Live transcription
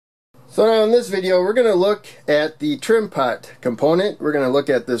So now in this video we're going to look at the trim pot component. We're going to look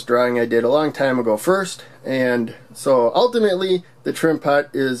at this drawing I did a long time ago first. And so ultimately the trim pot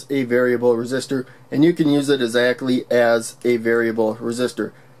is a variable resistor, and you can use it exactly as a variable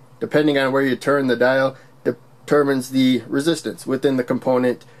resistor. Depending on where you turn the dial determines the resistance within the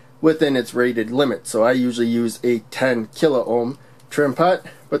component within its rated limit. So I usually use a 10 kilo ohm trim pot,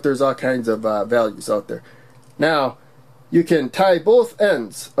 but there's all kinds of values out there. Now you can tie both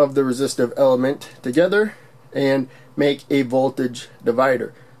ends of the resistive element together and make a voltage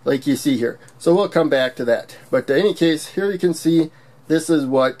divider like you see here. So we'll come back to that. But in any case, here you can see this is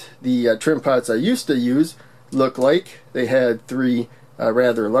what the trim pots I used to use look like. They had three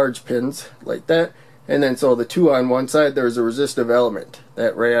rather large pins like that, and then so the two on one side, there's a resistive element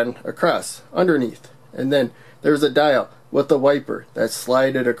that ran across underneath, and then there's a dial with a wiper that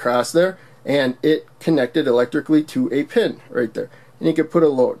slided across there, and it connected electrically to a pin right there, and you could put a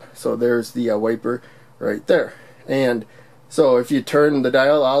load. So there's the wiper right there. And so if you turn the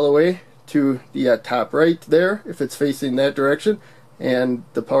dial all the way to the top right there, if it's facing that direction and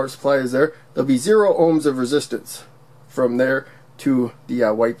the power supply is there, there'll be 0 ohms of resistance from there to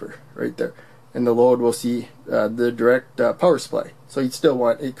the wiper right there, and the load will see the direct power supply. So you'd still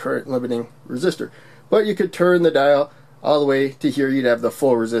want a current limiting resistor, but you could turn the dial all the way to here, you'd have the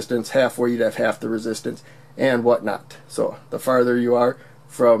full resistance. Halfway you'd have half the resistance, and whatnot. So the farther you are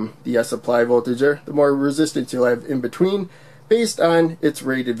from the supply voltage there, the more resistance you'll have in between based on its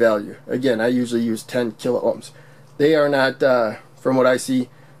rated value. Again, I usually use 10 kilo ohms. They are not, from what I see,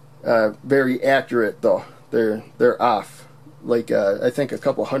 very accurate though. They're off, like I think a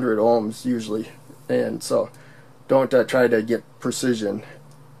couple hundred ohms usually, and so don't try to get precision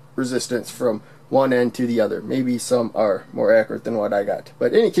resistance from one end to the other. Maybe some are more accurate than what I got.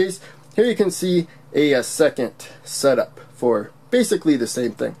 But in any case, here you can see a second setup for basically the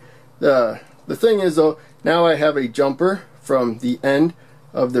same thing. The thing is though, now I have a jumper from the end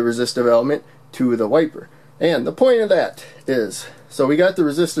of the resistive element to the wiper. And the point of that is, so we got the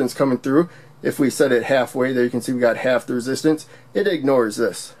resistance coming through. If we set it halfway, there you can see we got half the resistance. It ignores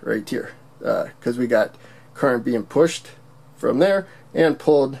this right here because we got current being pushed from there and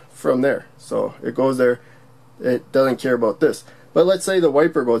pulled from there. So it goes there, it doesn't care about this. But let's say the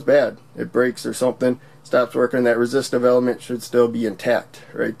wiper goes bad, it breaks or something, stops working, that resistive element should still be intact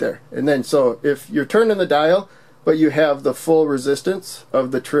right there. And then so if you're turning the dial but you have the full resistance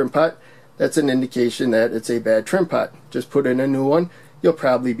of the trim pot, that's an indication that it's a bad trim pot. Just put in a new one, you'll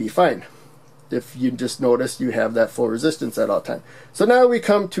probably be fine. If you just notice you have that full resistance at all time. So now we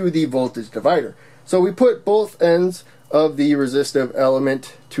come to the voltage divider. So we put both ends of the resistive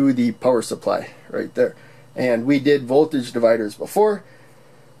element to the power supply right there, and we did voltage dividers before.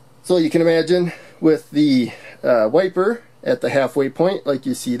 So you can imagine with the wiper at the halfway point like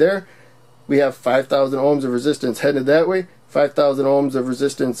you see there, we have 5,000 ohms of resistance headed that way, 5,000 ohms of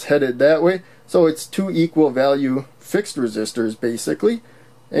resistance headed that way. So it's two equal value fixed resistors basically,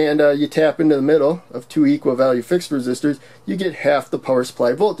 and you tap into the middle of two equal value fixed resistors, you get half the power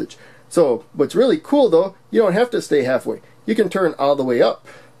supply voltage. So what's really cool though, you don't have to stay halfway. You can turn all the way up.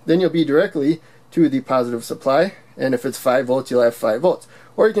 Then you'll be directly to the positive supply, and if it's 5 volts, you'll have 5 volts.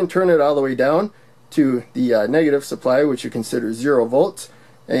 Or you can turn it all the way down to the negative supply, which you consider 0 volts.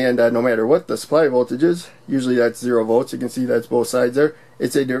 And no matter what the supply voltage is, usually that's 0 volts. You can see that's both sides there.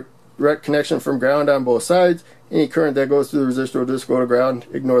 It's a direct connection from ground on both sides. Any current that goes through the resistor will just go to ground,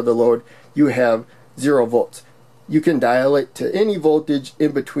 ignore the load. You have 0 volts. You can dial it to any voltage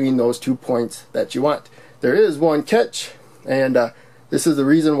in between those 2 points that you want. There is one catch, and this is the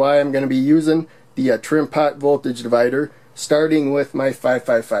reason why I'm going to be using the trim pot voltage divider starting with my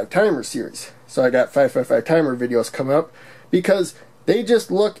 555 timer series. So I got 555 timer videos coming up because they just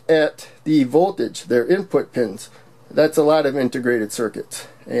look at the voltage, their input pins. That's a lot of integrated circuits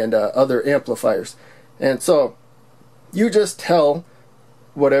and other amplifiers. And so you just tell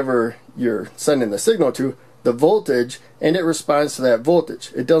whatever you're sending the signal to the voltage, and it responds to that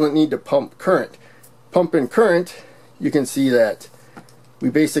voltage. It doesn't need to pump current. Pumping current, you can see that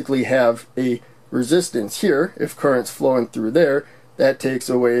we basically have a resistance here. If current's flowing through there, that takes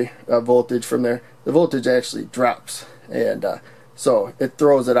away voltage from there. The voltage actually drops, and so it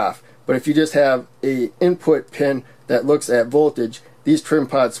throws it off. But if you just have a input pin that looks at voltage, these trim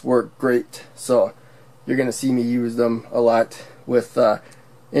pots work great. So you're going to see me use them a lot with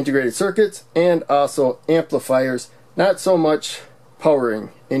integrated circuits and also amplifiers, not so much powering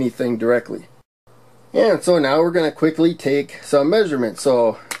anything directly. And so now we're going to quickly take some measurements.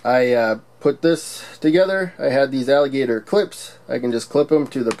 So I put this together. I had these alligator clips. I can just clip them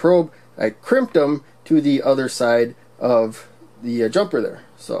to the probe. I crimped them to the other side of the jumper there.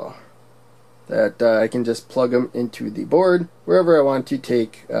 So that I can just plug them into the board wherever I want to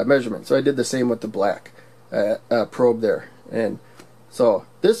take measurement. So I did the same with the black probe there. And so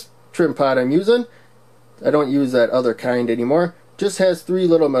this trim pot I'm using, I don't use that other kind anymore, just has 3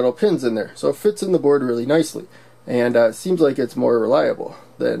 little metal pins in there, so it fits in the board really nicely, and seems like it's more reliable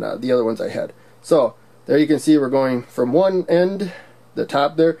than the other ones I had. So there you can see we're going from one end, the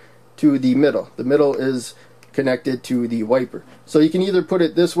top there, to the middle. The middle is connected to the wiper. So you can either put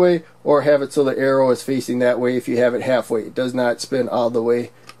it this way or have it so the arrow is facing that way. If you have it halfway, it does not spin all the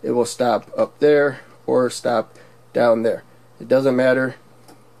way. It will stop up there or stop down there. It doesn't matter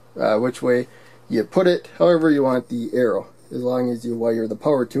which way you put it, however you want the arrow, as long as you wire the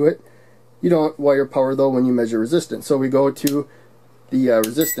power to it. You don't wire power though when you measure resistance. So we go to the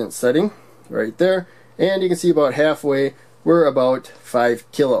resistance setting right there, and you can see about halfway we're about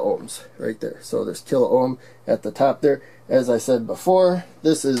 5 kilo ohms right there. So there's kilo ohm at the top there. As I said before,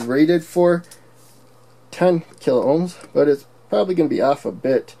 this is rated for 10 kilo ohms, but it's probably going to be off a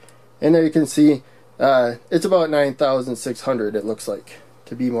bit. And there you can see it's about 9,600, it looks like,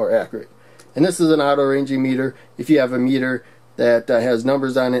 to be more accurate. And this is an auto ranging meter. If you have a meter that has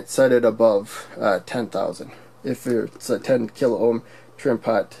numbers on it, set it above 10,000 if it's a 10 kilo ohm trim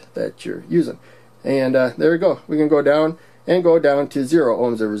pot that you're using. And there we go. We can go down and go down to 0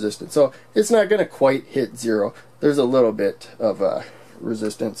 ohms of resistance. So it's not going to quite hit 0. There's a little bit of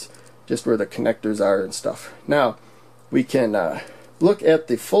resistance just where the connectors are and stuff. Now we can look at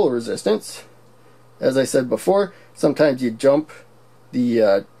the full resistance. As I said before, sometimes you jump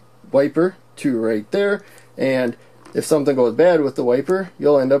the wiper to right there, and if something goes bad with the wiper,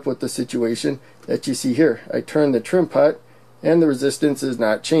 you'll end up with the situation that you see here. I turn the trim pot and the resistance is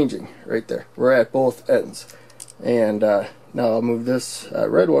not changing right there. We're at both ends. And now I'll move this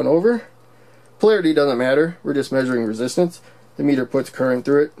red one over. Polarity doesn't matter, we're just measuring resistance. The meter puts current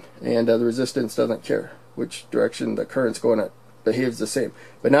through it, and the resistance doesn't care which direction the current's going. It behaves the same.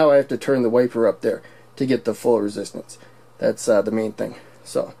 But now I have to turn the wiper up there to get the full resistance. That's the main thing.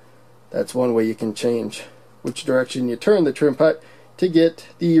 So that's one way you can change which direction you turn the trim pot to get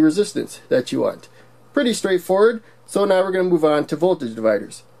the resistance that you want. Pretty straightforward. So now we're going to move on to voltage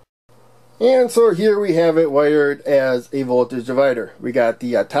dividers. And so here we have it wired as a voltage divider. We got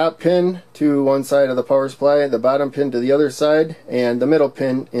the top pin to one side of the power supply, the bottom pin to the other side, and the middle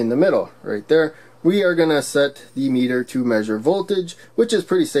pin in the middle right there. We are going to set the meter to measure voltage, which is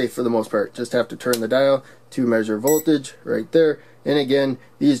pretty safe for the most part. Just have to turn the dial to measure voltage right there. And again,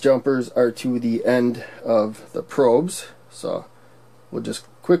 these jumpers are to the end of the probes. So we'll just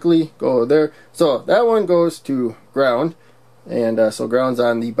quickly go there. So that one goes to ground. And so ground's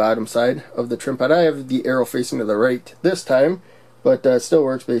on the bottom side of the trim pot. I have the arrow facing to the right this time, but it still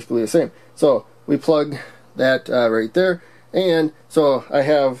works basically the same. So we plug that right there. And so I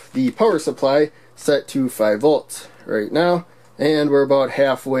have the power supply set to 5 volts right now. And we're about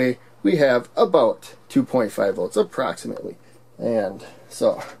halfway. We have about 2.5 volts approximately. And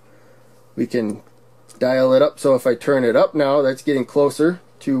so we can dial it up. So if I turn it up now, that's getting closer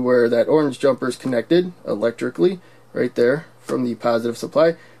to where that orange jumper is connected electrically right there from the positive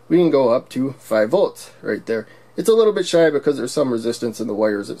supply. We can go up to 5 volts right there. It's a little bit shy because there's some resistance in the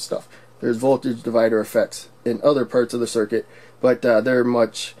wires and stuff. There's voltage divider effects in other parts of the circuit, but they're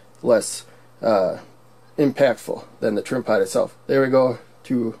much less impactful than the trim pot itself. There we go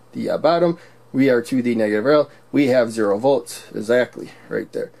to the bottom. We are to the negative rail. We have 0 volts exactly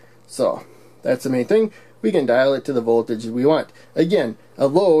right there. So that's the main thing. We can dial it to the voltage we want. Again, a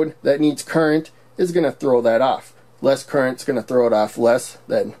load that needs current is going to throw that off. Less current is going to throw it off less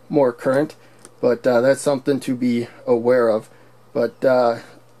than more current. But that's something to be aware of. But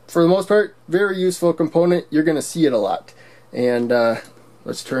for the most part, very useful component. You're going to see it a lot. And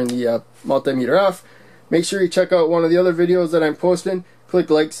let's turn the multimeter off. Make sure you check out one of the other videos that I'm posting. Click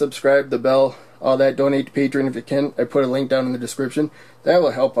like, subscribe, the bell, all that. Donate to Patreon if you can. I put a link down in the description. That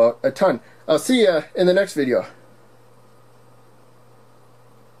will help out a ton. I'll see you in the next video.